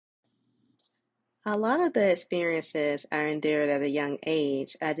A lot of the experiences I endured at a young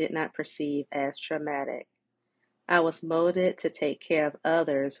age I did not perceive as traumatic. I was molded to take care of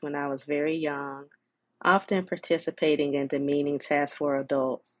others when I was very young, often participating in demeaning tasks for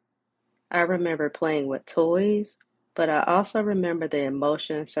adults. I remember playing with toys, but I also remember the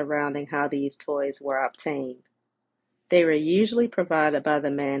emotions surrounding how these toys were obtained. They were usually provided by the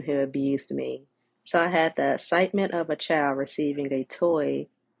man who abused me, so I had the excitement of a child receiving a toy,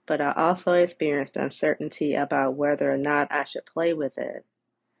 but I also experienced uncertainty about whether or not I should play with it.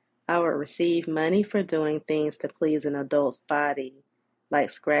 I would receive money for doing things to please an adult's body, like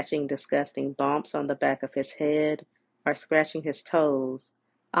scratching disgusting bumps on the back of his head or scratching his toes,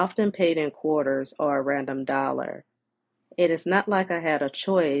 often paid in quarters or a random dollar. It is not like I had a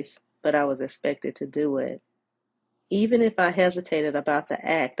choice, but I was expected to do it. Even if I hesitated about the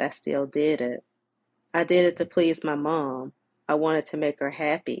act, I still did it. I did it to please my mom. I wanted to make her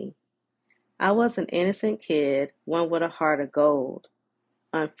happy. I was an innocent kid, one with a heart of gold.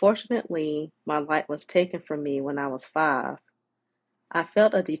 Unfortunately, my light was taken from me when I was 5. I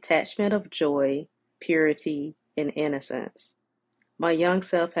felt a detachment of joy, purity, and innocence. My young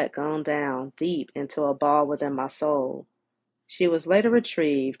self had gone down deep into a ball within my soul. She was later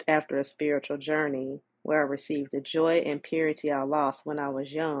retrieved after a spiritual journey where I received the joy and purity I lost when I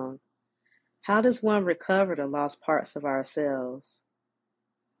was young. How does one recover the lost parts of ourselves?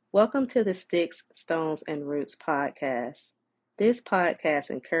 Welcome to the Sticks, Stones, and Roots podcast. This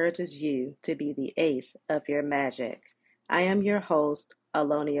podcast encourages you to be the ace of your magic. I am your host,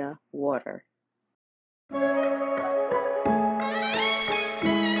 Alonia Water.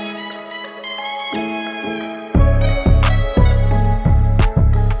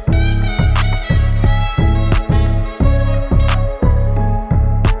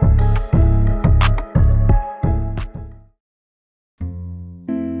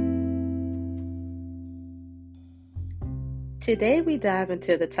 Today we dive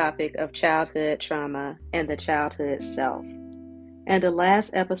into the topic of childhood trauma and the childhood self. In the last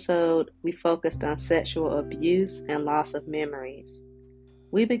episode, we focused on sexual abuse and loss of memories.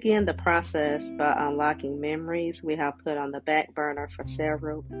 We begin the process by unlocking memories we have put on the back burner for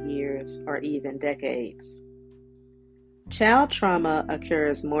several years or even decades. Child trauma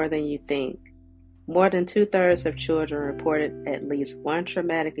occurs more than you think. More than 2/3 of children reported at least one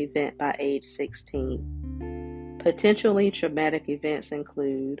traumatic event by age 16. Potentially traumatic events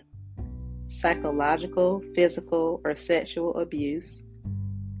include psychological, physical, or sexual abuse,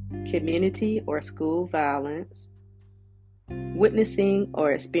 community or school violence, witnessing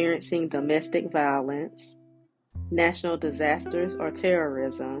or experiencing domestic violence, national disasters or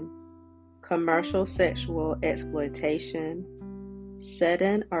terrorism, commercial sexual exploitation,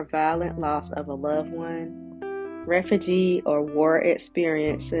 sudden or violent loss of a loved one, refugee or war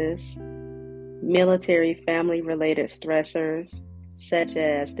experiences, military family-related stressors such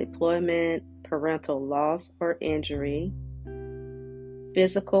as deployment, parental loss or injury,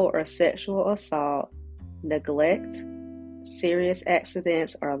 physical or sexual assault, neglect, serious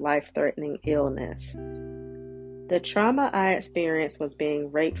accidents, or life-threatening illness. The trauma I experienced was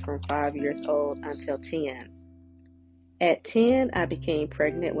being raped from 5 years old until 10. At 10, I became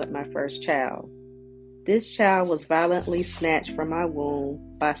pregnant with my first child. This child was violently snatched from my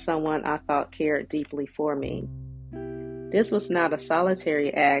womb by someone I thought cared deeply for me. This was not a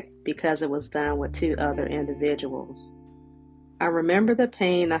solitary act because it was done with 2 other individuals. I remember the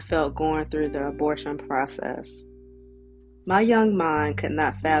pain I felt going through the abortion process. My young mind could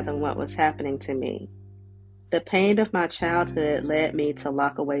not fathom what was happening to me. The pain of my childhood led me to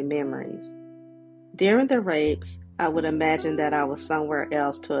lock away memories. During the rapes, I would imagine that I was somewhere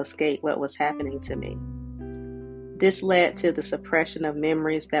else to escape what was happening to me. This led to the suppression of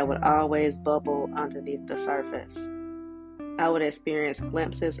memories that would always bubble underneath the surface. I would experience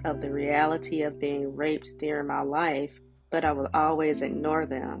glimpses of the reality of being raped during my life, but I would always ignore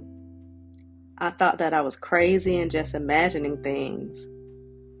them. I thought that I was crazy and just imagining things.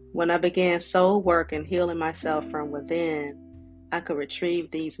 When I began soul work and healing myself from within, I could retrieve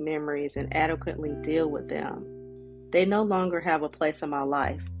these memories and adequately deal with them. They no longer have a place in my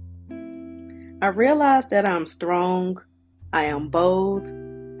life. I realized that I'm strong, I am bold,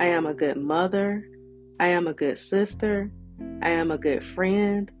 I am a good mother, I am a good sister, I am a good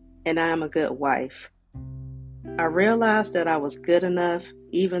friend, and I am a good wife. I realized that I was good enough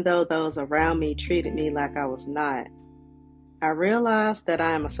even though those around me treated me like I was not. I realized that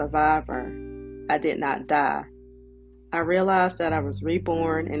I am a survivor. I did not die. I realized that I was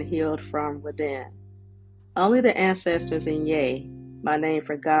reborn and healed from within. Only the ancestors and Yah, my name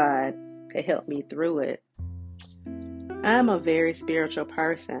for God, could help me through it. I am a very spiritual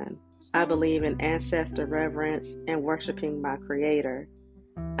person. I believe in ancestor reverence and worshiping my Creator.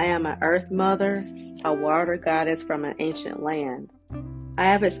 I am an earth mother, a water goddess from an ancient land. I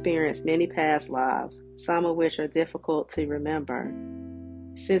have experienced many past lives, some of which are difficult to remember.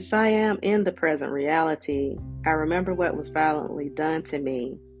 Since I am in the present reality, I remember what was violently done to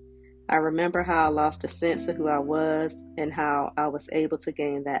me. I remember how I lost a sense of who I was and how I was able to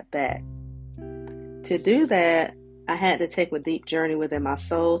gain that back. To do that, I had to take a deep journey within my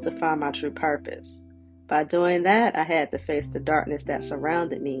soul to find my true purpose. By doing that, I had to face the darkness that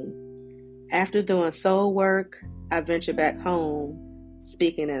surrounded me. After doing soul work, I ventured back home,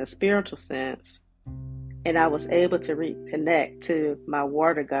 speaking in a spiritual sense, and I was able to reconnect to my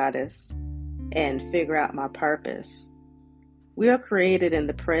water goddess and figure out my purpose. We are created in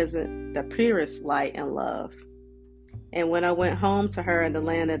the present, the purest light and love. And when I went home to her in the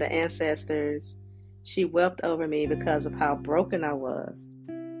land of the ancestors, she wept over me because of how broken I was.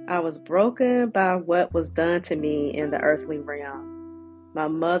 I was broken by what was done to me in the earthly realm. My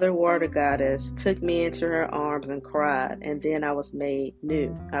mother, water goddess, took me into her arms and cried, and then I was made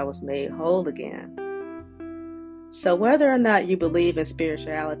new. I was made whole again. So whether or not you believe in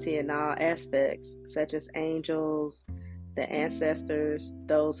spirituality in all aspects, such as angels, the ancestors,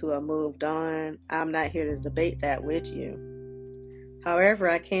 those who have moved on, I'm not here to debate that with you. However,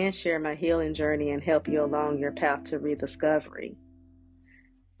 I can share my healing journey and help you along your path to rediscovery.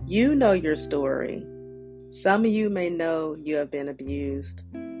 You know your story. Some of you may know you have been abused,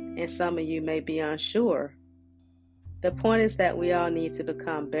 and some of you may be unsure. The point is that we all need to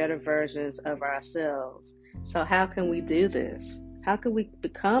become better versions of ourselves. So how can we do this? How can we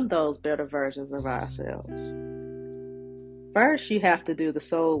become those better versions of ourselves? First, you have to do the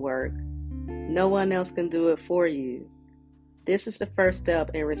soul work. No one else can do it for you. This is the first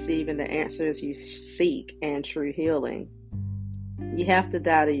step in receiving the answers you seek and true healing. You have to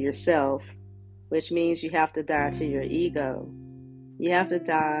die to yourself, which means you have to die to your ego. You have to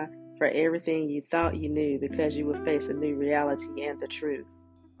die for everything you thought you knew because you will face a new reality and the truth.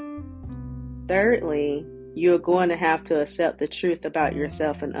 Thirdly, you are going to have to accept the truth about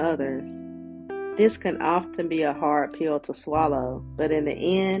yourself and others. This can often be a hard pill to swallow, but in the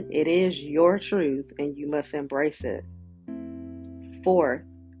end, it is your truth and you must embrace it. Fourth,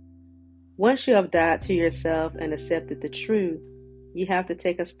 once you have died to yourself and accepted the truth, you have to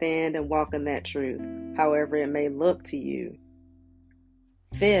take a stand and walk in that truth, however it may look to you.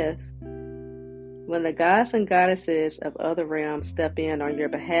 Fifth, when the gods and goddesses of other realms step in on your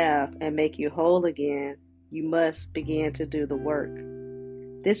behalf and make you whole again, you must begin to do the work.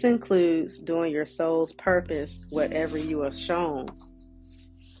 This includes doing your soul's purpose, whatever you are shown.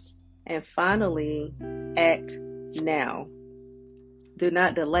 And finally, act now. Do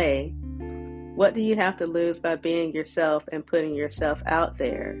not delay. What do you have to lose by being yourself and putting yourself out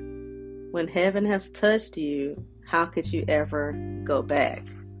there? When heaven has touched you, how could you ever go back?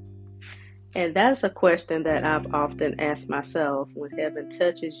 And that's a question that I've often asked myself. When heaven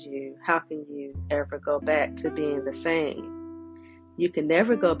touches you, how can you ever go back to being the same? You can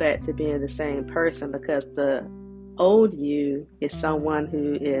never go back to being the same person because the old you is someone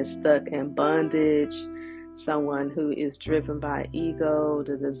who is stuck in bondage, someone who is driven by ego,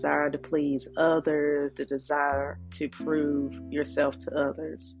 the desire to please others, the desire to prove yourself to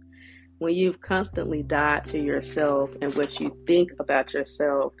others. When you've constantly died to yourself and what you think about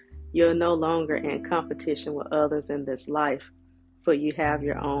yourself, you're no longer in competition with others in this life, for you have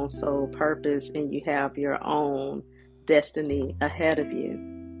your own soul purpose and you have your own destiny ahead of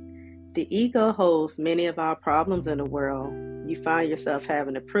you. The ego holds many of our problems in the world. You find yourself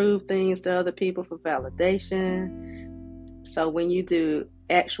having to prove things to other people for validation. So when you do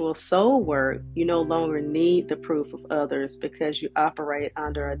actual soul work, you no longer need the proof of others because you operate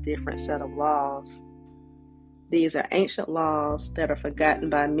under a different set of laws. These are ancient laws that are forgotten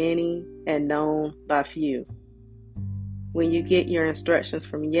by many and known by few. When you get your instructions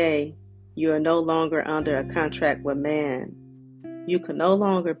from Yah, you are no longer under a contract with man. You can no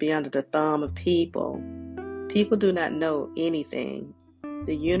longer be under the thumb of people. People do not know anything.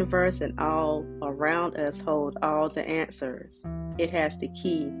 The universe and all around us hold all the answers. It has the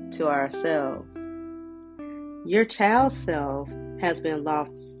key to ourselves. Your child self has been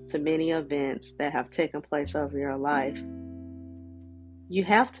lost to many events that have taken place over your life. You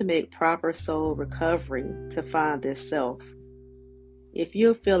have to make proper soul recovery to find this self. If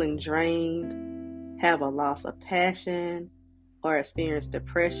you're feeling drained, have a loss of passion, or experience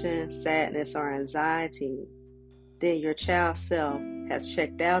depression, sadness, or anxiety, then your child self has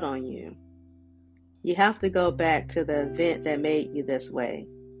checked out on you. You have to go back to the event that made you this way.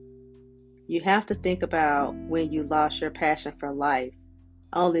 You have to think about when you lost your passion for life.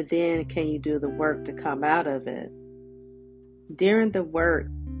 Only then can you do the work to come out of it. Doing the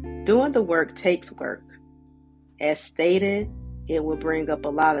work takes work. As stated, it will bring up a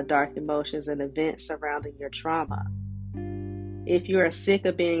lot of dark emotions and events surrounding your trauma. If you are sick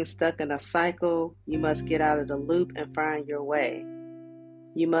of being stuck in a cycle, you must get out of the loop and find your way.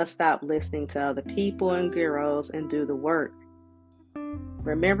 You must stop listening to other people and gurus and do the work.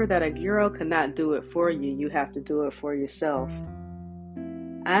 Remember that a guru cannot do it for you. You have to do it for yourself.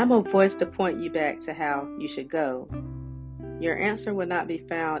 I am a voice to point you back to how you should go. Your answer will not be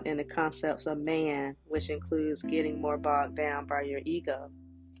found in the concepts of man, which includes getting more bogged down by your ego.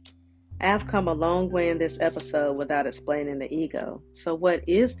 I have come a long way in this episode without explaining the ego. So what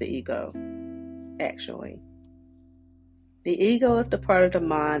is the ego, actually? The ego is the part of the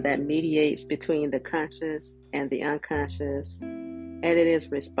mind that mediates between the conscious and the unconscious, and it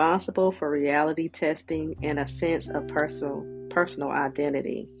is responsible for reality testing and a sense of personal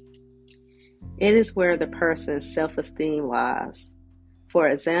identity. It is where the person's self-esteem lies. For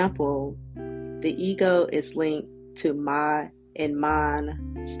example, the ego is linked to my and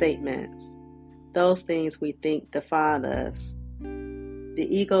mine statements, those things we think define us. The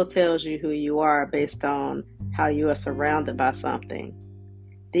ego tells you who you are based on how you are surrounded by something.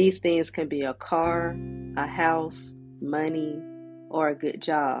 These things can be a car, a house, money, or a good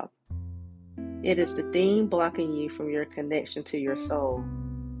job. It is the thing blocking you from your connection to your soul.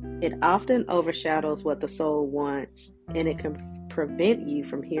 It often overshadows what the soul wants, and it can prevent you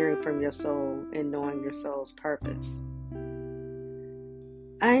from hearing from your soul and knowing your soul's purpose.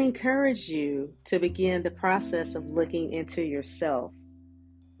 I encourage you to begin the process of looking into yourself.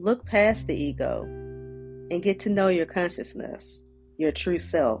 Look past the ego and get to know your consciousness, your true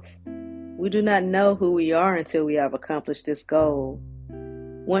self. We do not know who we are until we have accomplished this goal.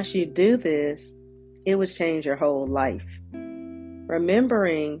 Once you do this, it will change your whole life.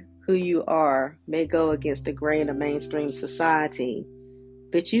 Remembering who you are may go against the grain of mainstream society,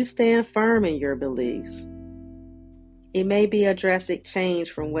 but you stand firm in your beliefs. It may be a drastic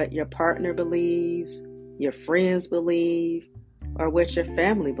change from what your partner believes, your friends believe, or what your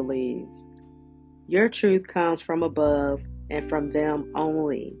family believes. Your truth comes from above and from them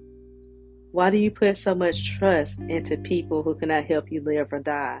only. Why do you put so much trust into people who cannot help you live or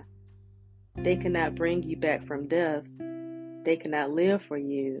die? They cannot bring you back from death. They cannot live for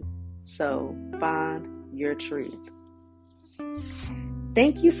you. So find your truth.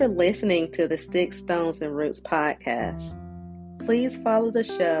 Thank you for listening to the Sticks, Stones, and Roots podcast. Please follow the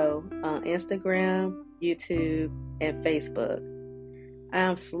show on Instagram, YouTube, and Facebook. I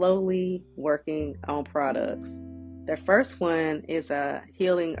am slowly working on products. The first one is a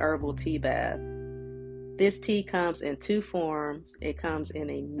healing herbal tea bath. This tea comes in two forms. It comes in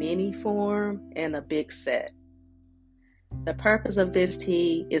a mini form and a big set. The purpose of this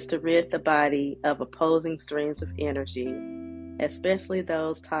tea is to rid the body of opposing streams of energy, especially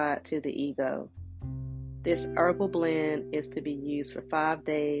those tied to the ego. This herbal blend is to be used for 5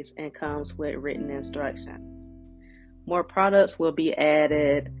 days and comes with written instructions. More products will be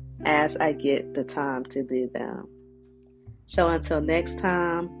added as I get the time to do them. So until next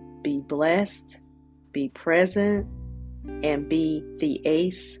time, be blessed, be present, and be the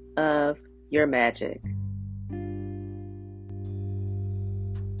ace of your magic.